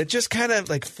 But it just kind of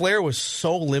like Flair was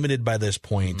so limited by this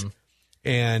point.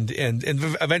 And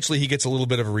eventually he gets a little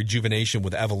bit of a rejuvenation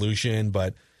with Evolution.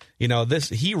 But,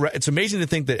 it's amazing to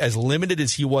think that as limited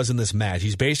as he was in this match,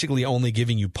 he's basically only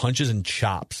giving you punches and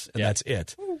chops, and that's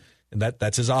it. And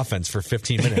that's his offense for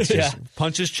 15 minutes. Just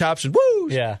punches, chops, and woo!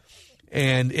 Yeah.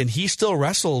 And he still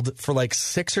wrestled for like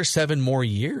 6 or 7 more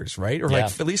years, right? Or like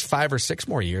at least 5 or 6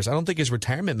 more years. I don't think his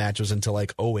retirement match was until like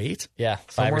 2008. Yeah,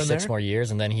 5 or 6 more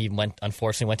years, and then he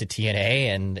unfortunately went to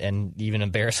TNA and even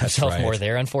embarrassed himself more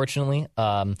there, unfortunately.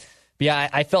 But yeah,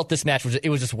 I felt this match was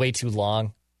just way too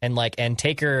long, and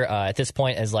Taker at this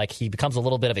point is like he becomes a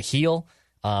little bit of a heel.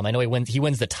 I know he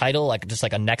wins the title like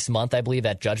a next month, I believe,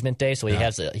 at Judgment Day. So he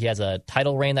has a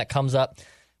title reign that comes up,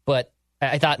 but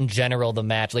I thought in general the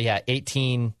match,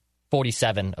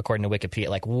 18:47 according to Wikipedia,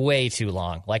 like way too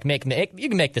long. Like you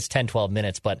can make this 10, 12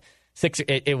 minutes, but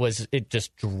it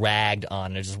just dragged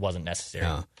on. It just wasn't necessary.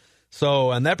 Yeah.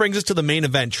 So, and that brings us to the main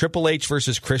event, Triple H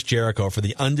versus Chris Jericho for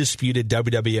the undisputed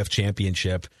WWF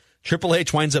Championship. Triple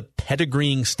H winds up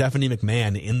pedigreeing Stephanie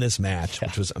McMahon in this match,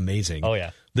 which was amazing. Oh, yeah.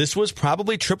 This was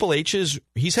probably Triple H's,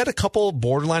 he's had a couple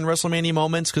borderline WrestleMania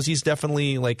moments because he's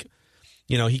definitely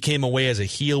he came away as a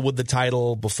heel with the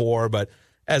title before, but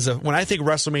when I think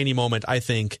WrestleMania moment, I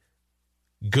think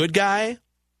good guy,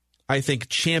 I think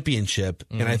championship,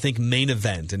 and I think main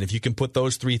event. And if you can put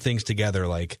those three things together,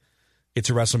 it's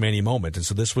a WrestleMania moment. And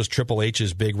so this was Triple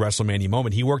H's big WrestleMania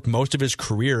moment. He worked most of his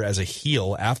career as a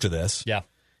heel after this. Yeah.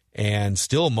 And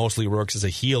still mostly works as a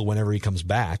heel whenever he comes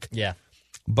back. Yeah.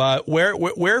 But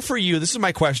where for you, this is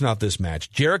my question off this match,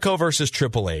 Jericho versus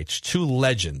Triple H, two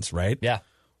legends, right? Yeah.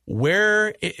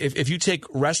 Where, if you take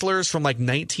wrestlers from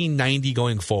 1990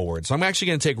 going forward, so I'm actually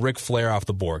going to take Ric Flair off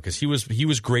the board because he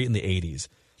was great in the 80s.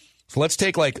 So let's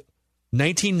take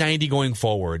 1990 going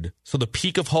forward, so the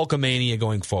peak of Hulkamania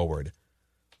going forward.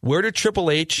 Where do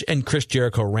Triple H and Chris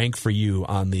Jericho rank for you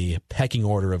on the pecking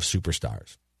order of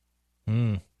superstars?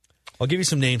 I'll give you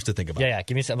some names to think about. Yeah.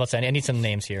 Give me some. I need some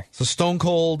names here. So Stone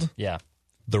Cold. Yeah.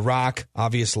 The Rock,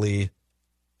 obviously.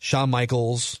 Shawn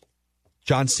Michaels.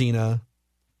 John Cena.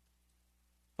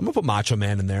 I'm going to put Macho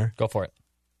Man in there. Go for it.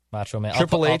 Macho Man.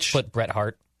 Triple H. I'll put Bret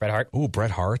Hart. Ooh, Bret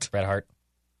Hart.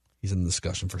 He's in the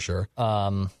discussion for sure.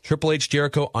 Triple H,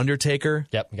 Jericho, Undertaker.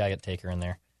 Yep, we got to get Taker in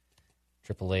there.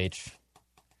 Triple H.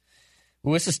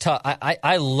 Ooh, this is tough.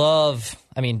 I love,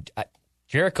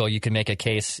 Jericho, you can make a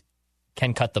case,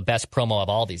 can cut the best promo of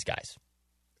all these guys.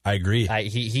 I agree.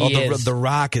 He is. The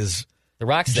Rock is. The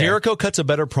Rock's there. Jericho cuts a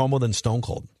better promo than Stone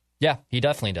Cold. Yeah, he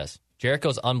definitely does.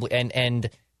 Jericho's unbelievable and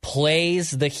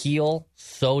plays the heel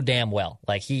so damn well.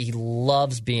 He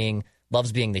loves being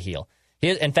the heel.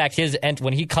 In fact,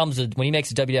 when he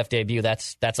makes a WWF debut,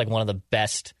 that's one of the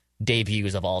best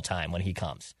debuts of all time when he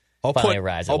comes. I'll put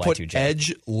Y2J.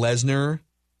 Edge, Lesnar,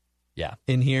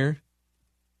 in here.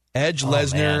 Edge,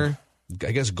 Lesnar. Man.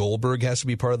 I guess Goldberg has to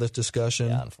be part of this discussion.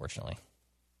 Yeah, unfortunately,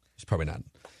 he's probably not.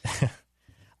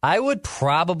 I would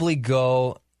probably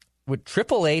go with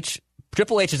Triple H.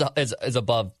 Triple H is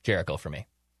above Jericho for me.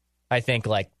 I think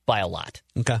by a lot.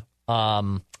 Okay.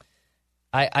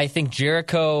 I think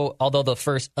Jericho, although the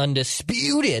first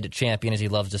undisputed champion, as he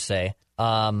loves to say,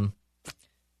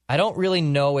 I don't really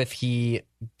know if he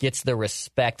gets the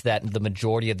respect that the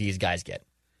majority of these guys get.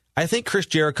 I think Chris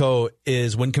Jericho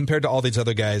is, when compared to all these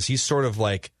other guys, he's sort of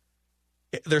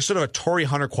there's sort of a Torrey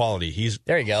Hunter quality. He's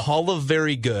there you go. Hall of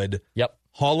very good. Yep.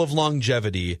 Hall of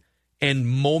longevity and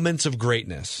moments of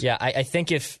greatness. Yeah, I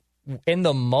think if in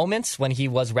the moments when he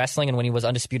was wrestling and when he was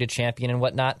undisputed champion and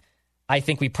whatnot, I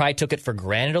think we probably took it for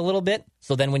granted a little bit.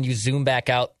 So then when you zoom back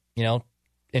out,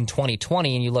 in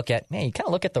 2020 and you look at, you kind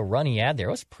of look at the run he had there,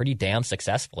 it was pretty damn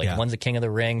successful. He won the King of the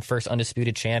Ring, first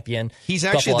undisputed champion. He's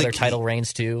actually a couple other title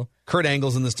reigns too. Kurt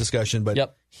Angle's in this discussion,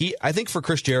 but I think for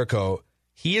Chris Jericho,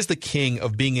 he is the king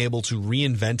of being able to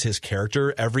reinvent his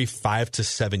character every 5 to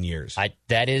 7 years.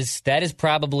 That is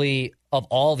probably, of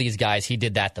all these guys, he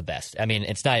did that the best.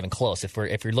 It's not even close. If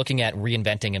you're looking at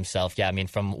reinventing himself,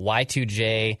 from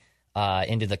Y2J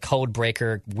into the code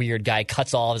breaker, weird guy,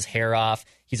 cuts all of his hair off.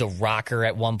 He's a rocker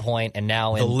at one point, and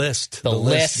now in the list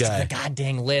the god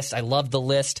dang list. I love the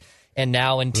list. And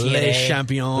now in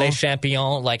TNA, Les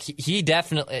Champions, he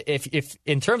definitely, if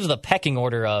in terms of the pecking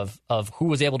order of who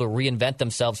was able to reinvent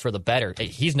themselves for the better,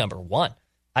 he's number one.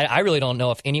 I really don't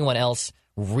know if anyone else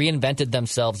reinvented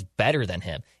themselves better than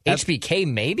him. HBK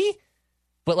maybe,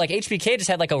 but HBK just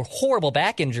had a horrible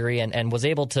back injury and was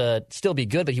able to still be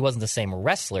good, but he wasn't the same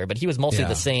wrestler. But he was mostly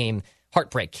the same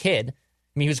Heartbreak Kid.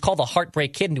 He was called the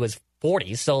Heartbreak Kid into his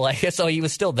 40s, so he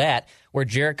was still that. Where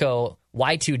Jericho,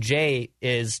 Y2J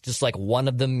is just one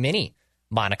of the many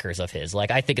monikers of his.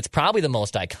 I think it's probably the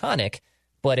most iconic,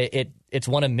 but it's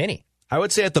one of many. I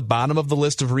would say at the bottom of the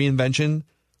list of reinvention,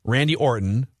 Randy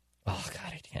Orton. Oh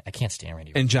God, I can't stand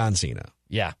Randy Orton. And John Cena.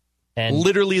 Yeah. And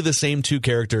literally the same two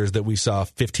characters that we saw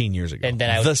 15 years ago. And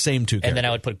then same two characters. And then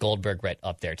I would put Goldberg right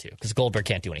up there, too, because Goldberg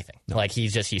can't do anything. No. He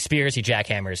spears, he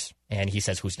jackhammers, and he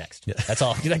says, who's next? Yeah. That's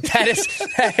all.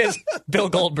 That is Bill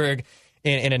Goldberg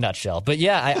in a nutshell. But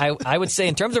yeah, I would say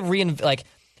in terms of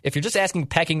if you're just asking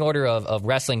pecking order of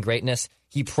wrestling greatness,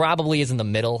 he probably is in the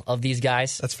middle of these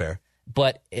guys. That's fair.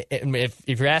 But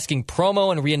if you're asking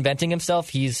promo and reinventing himself,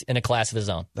 he's in a class of his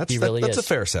own. That's a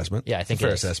fair assessment. Yeah, I think it's a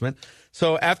fair assessment.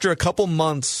 So after a couple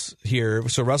months here,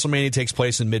 so WrestleMania takes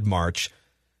place in mid-March,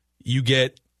 you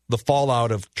get the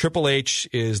fallout of Triple H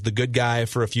is the good guy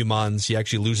for a few months. He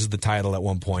actually loses the title at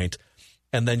one point.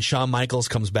 And then Shawn Michaels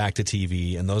comes back to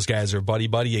TV, and those guys are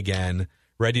buddy-buddy again,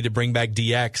 ready to bring back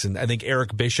DX. And I think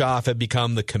Eric Bischoff had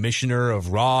become the commissioner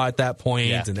of Raw at that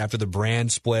point, and after the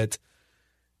brand split.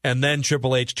 And then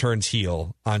Triple H turns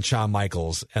heel on Shawn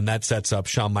Michaels, and that sets up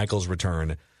Shawn Michaels'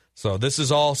 return. So this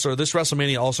is all sort of, this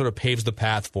WrestleMania all sort of paves the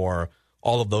path for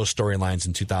all of those storylines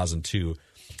in 2002.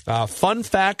 Fun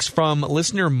facts from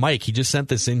listener Mike. He just sent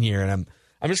this in here, and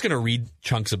I'm just going to read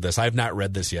chunks of this. I have not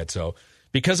read this yet. So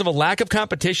because of a lack of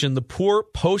competition, the poor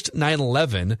post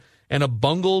 9/11 and a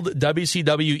bungled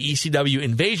WCW ECW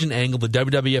invasion angle, the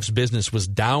WWF's business was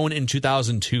down in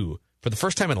 2002 for the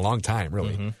first time in a long time,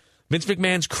 really. Mm-hmm. Vince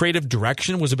McMahon's creative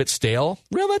direction was a bit stale.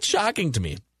 Well, that's shocking to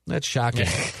me. That's shocking.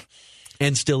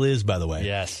 And still is, by the way.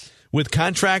 Yes. With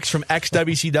contracts from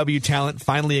ex-WCW talent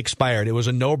finally expired, it was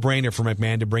a no-brainer for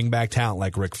McMahon to bring back talent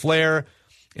like Ric Flair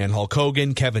and Hulk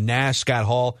Hogan, Kevin Nash, Scott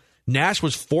Hall. Nash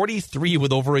was 43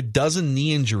 with over a dozen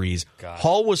knee injuries. God.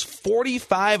 Hall was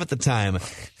 45 at the time,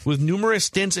 with numerous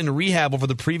stints in rehab over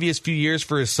the previous few years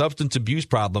for his substance abuse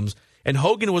problems. And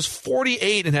Hogan was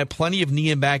 48 and had plenty of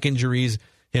knee and back injuries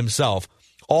himself.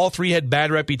 All three had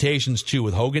bad reputations, too,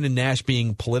 with Hogan and Nash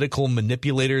being political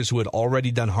manipulators who had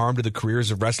already done harm to the careers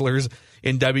of wrestlers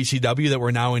in WCW that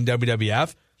were now in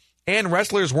WWF. And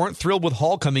wrestlers weren't thrilled with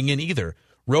Hall coming in either.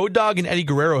 Road Dogg and Eddie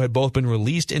Guerrero had both been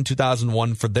released in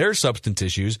 2001 for their substance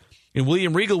issues, and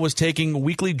William Regal was taking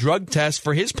weekly drug tests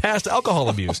for his past alcohol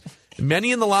abuse.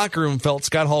 Many in the locker room felt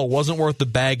Scott Hall wasn't worth the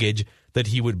baggage that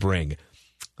he would bring.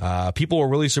 People were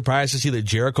really surprised to see that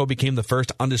Jericho became the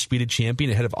first undisputed champion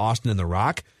ahead of Austin and The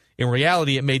Rock. In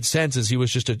reality, it made sense as he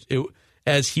was just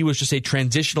a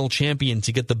transitional champion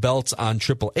to get the belts on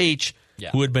Triple H,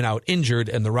 who had been out injured,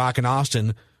 and The Rock and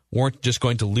Austin weren't just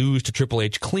going to lose to Triple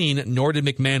H clean, nor did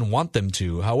McMahon want them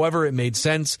to. However, it made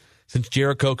sense since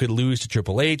Jericho could lose to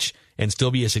Triple H and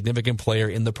still be a significant player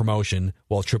in the promotion,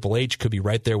 while Triple H could be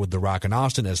right there with The Rock and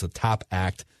Austin as the top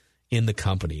act in the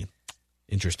company.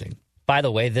 Interesting. By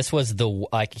the way, this was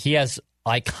he has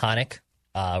iconic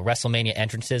WrestleMania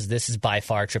entrances. This is by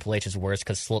far Triple H's worst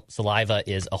because Saliva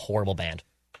is a horrible band.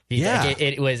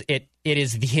 It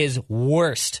is his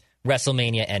worst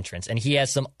WrestleMania entrance, and he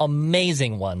has some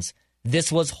amazing ones.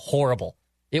 This was horrible.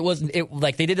 They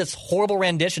did this horrible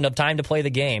rendition of Time to Play the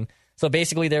Game. So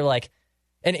basically, they're like,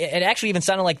 and it actually even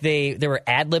sounded like they were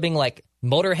ad-libbing like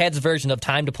Motorhead's version of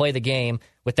Time to Play the Game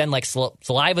with then like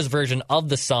Saliva's version of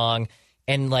the song,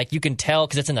 and like you can tell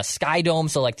because it's in a Sky Dome,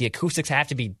 so like the acoustics have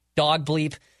to be dog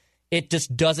bleep. It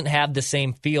just doesn't have the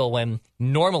same feel when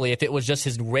normally if it was just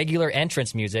his regular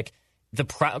entrance music, the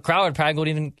crowd would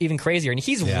probably go even crazier. And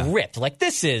he's ripped. Like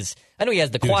this is, I know he has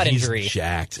the quad injury. He's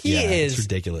jacked. He is it's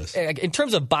ridiculous. In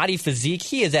terms of body physique,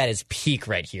 he is at his peak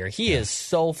right here. He is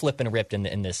so flippin' ripped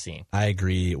in this scene. I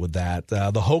agree with that.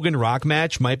 The Hogan Rock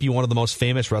match might be one of the most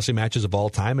famous wrestling matches of all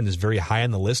time and is very high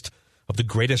on the list of the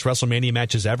greatest WrestleMania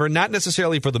matches ever. Not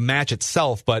necessarily for the match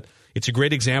itself, but it's a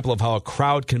great example of how a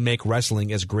crowd can make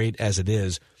wrestling as great as it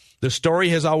is. The story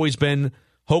has always been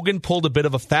Hogan pulled a bit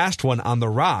of a fast one on The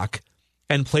Rock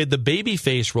and played the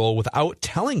babyface role without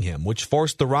telling him, which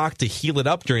forced The Rock to heel it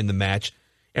up during the match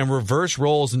and reverse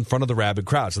roles in front of the rabid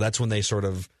crowd. So that's when they sort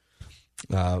of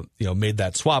made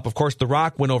that swap. Of course, The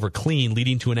Rock went over clean,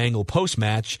 leading to an angle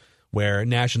post-match where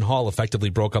Nash and Hall effectively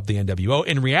broke up the NWO.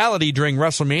 In reality, during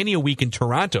WrestleMania week in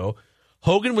Toronto,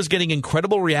 Hogan was getting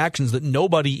incredible reactions that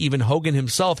nobody, even Hogan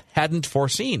himself, hadn't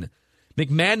foreseen.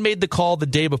 McMahon made the call the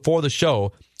day before the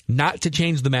show not to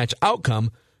change the match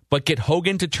outcome, but get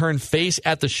Hogan to turn face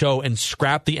at the show and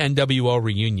scrap the NWO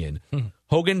reunion.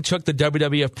 Hogan took the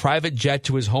WWF private jet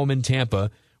to his home in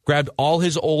Tampa, grabbed all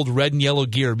his old red and yellow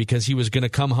gear because he was going to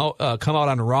come out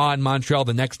on Raw in Montreal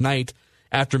the next night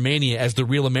after Mania as the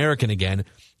Real American again,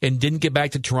 and didn't get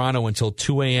back to Toronto until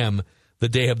 2 a.m. the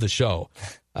day of the show.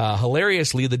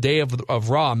 Hilariously, the day of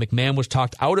Raw, McMahon was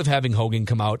talked out of having Hogan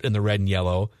come out in the red and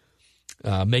yellow,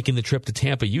 making the trip to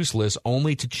Tampa useless,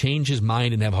 only to change his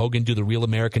mind and have Hogan do the Real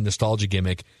American nostalgia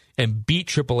gimmick and beat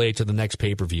Triple H at the next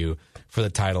pay-per-view for the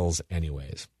titles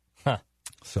anyways.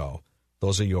 So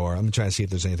those are I'm trying to see if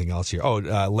there's anything else here.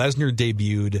 Lesnar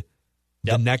debuted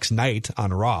the next night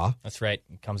on Raw. That's right.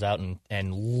 He comes out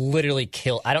and literally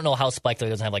I don't know how Spike Lee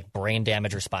doesn't have like brain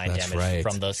damage or spine damage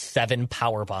from the 7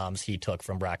 power bombs he took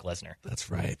from Brock Lesnar. That's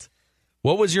right.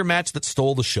 What was your match that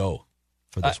stole the show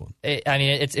for this one?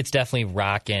 It's definitely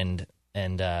Rock and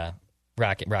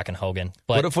Hogan.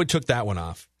 But what if we took that one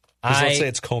off? Because let's say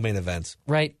it's co-main events.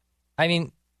 Right. I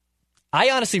mean,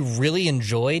 I honestly really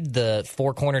enjoyed the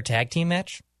 4-corner tag team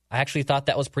match. I actually thought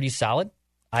that was pretty solid.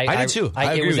 I did too.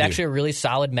 It was actually a really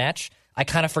solid match. I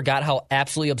kind of forgot how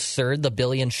absolutely absurd the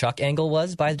Billy and Chuck angle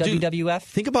was by WWF.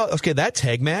 Think about, that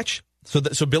tag match.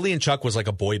 So Billy and Chuck was like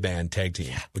a boy band tag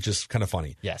team, which is kind of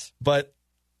funny. Yes.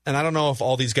 And I don't know if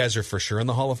all these guys are for sure in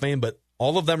the Hall of Fame, but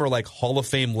all of them are like Hall of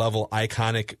Fame level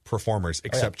iconic performers,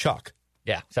 except Chuck.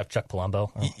 Yeah, except Chuck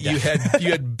Palumbo. Oh, you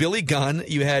had Billy Gunn,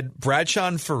 you had Bradshaw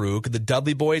and Farouk, the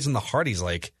Dudley Boys, and the Hardys.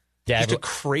 Just a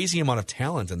crazy amount of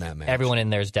talent in that match. Everyone in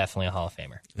there is definitely a Hall of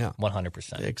Famer. Yeah,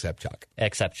 100%.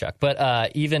 Except Chuck.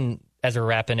 But even as we're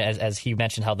wrapping, as he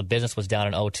mentioned how the business was down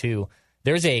in 2002,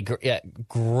 there's a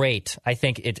great, I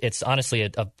think it's honestly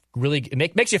a really,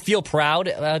 it makes you feel proud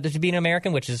to be an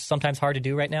American, which is sometimes hard to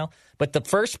do right now. But the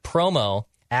first promo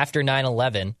after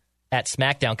 9/11 at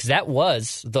SmackDown, because that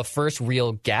was the first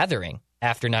real gathering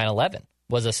after 9/11,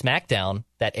 was a SmackDown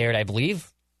that aired, I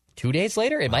believe, 2 days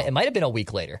later. It might have been a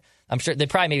week later. I'm sure they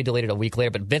probably maybe delayed it a week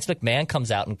later. But Vince McMahon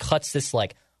comes out and cuts this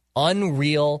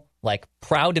unreal,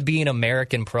 proud to be an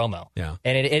American promo. Yeah,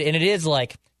 and it is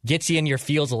gets you in your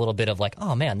feels a little bit of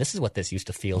oh man, this is what this used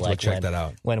to feel like. Check that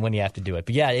out when you have to do it.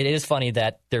 But yeah, it is funny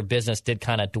that their business did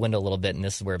kind of dwindle a little bit, and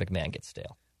this is where McMahon gets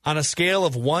stale. On a scale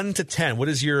of 1 to 10, what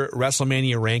is your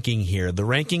WrestleMania ranking here? The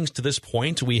rankings to this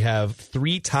point, we have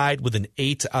 3 tied with an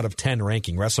 8 out of 10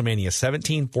 ranking. WrestleMania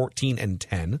 17, 14, and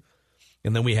 10.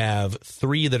 And then we have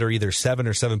 3 that are either 7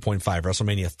 or 7.5.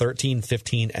 WrestleMania 13,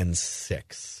 15, and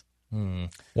 6. 1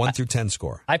 through 10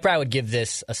 score. I probably would give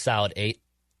this a solid 8.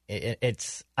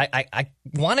 I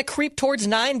want to creep towards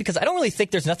 9 because I don't really think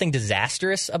there's nothing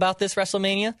disastrous about this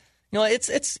WrestleMania. You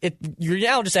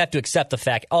now just have to accept the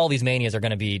fact all these manias are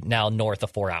going to be now north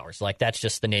of 4 hours. That's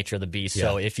just the nature of the beast. Yeah.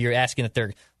 So if you're asking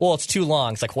that it's too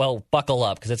long, it's buckle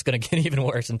up because it's going to get even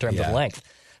worse in terms of length.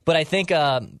 But I think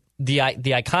the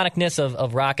iconicness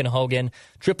of Rock and Hogan,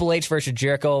 Triple H versus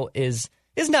Jericho is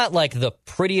not the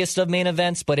prettiest of main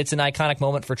events, but it's an iconic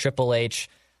moment for Triple H.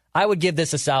 I would give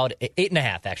this a solid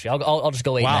 8.5. Actually, I'll just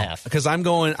go 8.5. Because I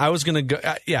was going to go.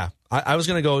 I was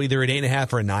going to go either an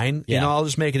 8.5 or a 9. Yeah. I'll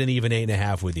just make it an even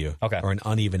 8.5 with you. Okay. Or an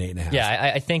uneven 8.5.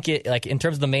 Yeah, I think it in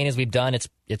terms of the manias we've done,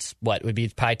 it's what it would be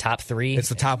probably top 3. It's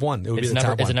the top one. It would be the top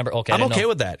one. It's a number. Okay, I'm okay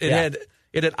with that.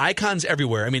 It had icons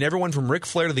everywhere. I mean, everyone from Ric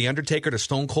Flair to The Undertaker to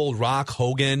Stone Cold Rock,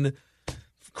 Hogan,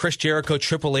 Chris Jericho,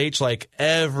 Triple H.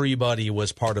 Everybody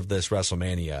was part of this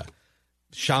WrestleMania.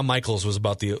 Shawn Michaels was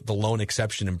about the lone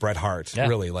exception, and Bret Hart. Yeah.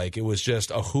 Really, it was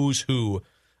just a who's who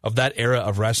of that era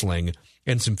of wrestling,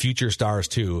 and some future stars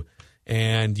too.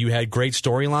 And you had great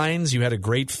storylines. You had a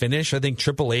great finish. I think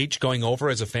Triple H going over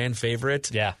as a fan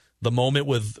favorite. Yeah, the moment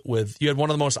with you had one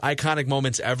of the most iconic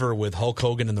moments ever with Hulk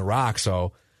Hogan and The Rock.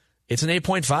 So it's an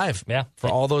 8.5. Yeah, for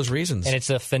all those reasons. And it's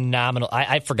a phenomenal.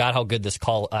 I forgot how good this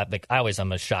call.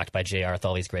 I'm shocked by JR with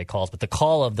all these great calls, but the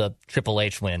call of the Triple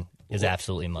H win is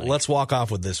absolutely money. Let's walk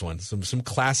off with this one. Some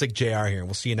classic JR here.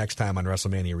 We'll see you next time on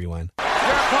WrestleMania Rewind. Jericho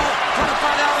trying to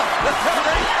find out